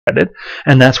credit,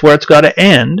 and that's where it's got to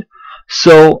end.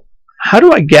 So how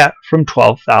do I get from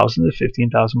 12,000 to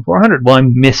 15,400? Well,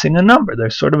 I'm missing a number.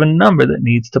 There's sort of a number that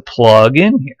needs to plug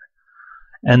in here.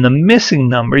 And the missing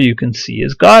number, you can see,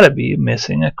 has got to be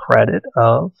missing a credit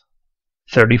of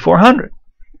 3,400.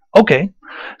 Okay,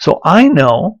 so I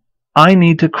know I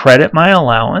need to credit my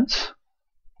allowance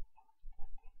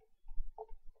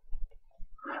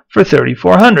for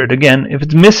 3,400. Again, if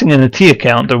it's missing in a T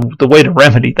account, the way to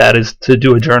remedy that is to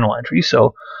do a journal entry.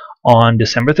 So on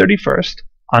December 31st,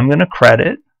 I'm going to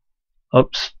credit,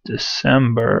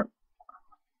 December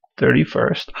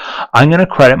 31st, I'm going to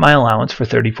credit my allowance for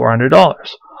 $3,400.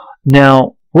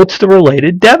 Now, what's the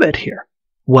related debit here?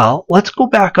 Well, let's go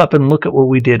back up and look at what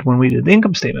we did when we did the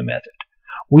income statement method.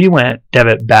 We went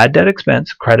debit bad debt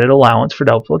expense, credit allowance for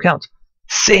doubtful accounts.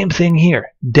 Same thing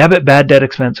here. Debit bad debt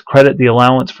expense, credit the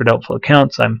allowance for doubtful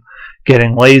accounts. I'm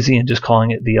getting lazy and just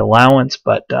calling it the allowance,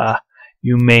 but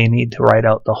you may need to write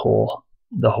out the whole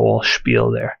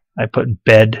spiel there. I put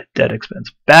bad debt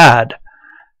expense. Bad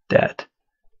debt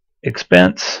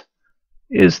expense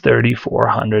is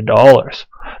 $3,400.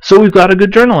 So we've got a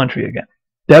good journal entry again.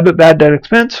 Debit bad debt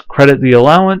expense, credit the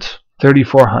allowance,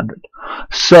 $3,400.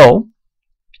 So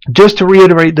just to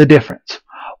reiterate the difference,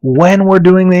 when we're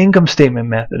doing the income statement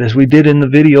method, as we did in the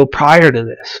video prior to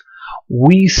this,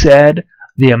 we said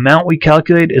the amount we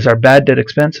calculate is our bad debt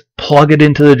expense, plug it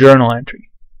into the journal entry.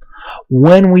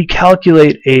 When we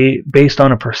calculate based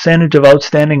on a percentage of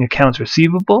outstanding accounts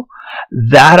receivable,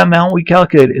 that amount we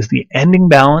calculate is the ending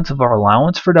balance of our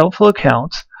allowance for doubtful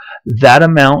accounts. That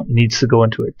amount needs to go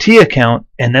into a T account,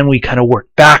 and then we kind of work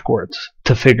backwards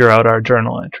to figure out our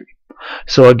journal entry.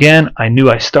 So again, I knew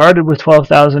I started with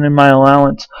 12,000 in my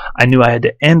allowance. I knew I had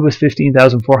to end with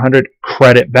 15,400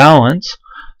 credit balance.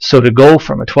 So to go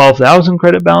from a 12,000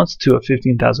 credit balance to a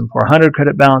 15,400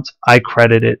 credit balance, I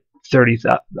credited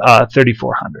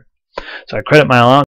 3,400. So I credit my allowance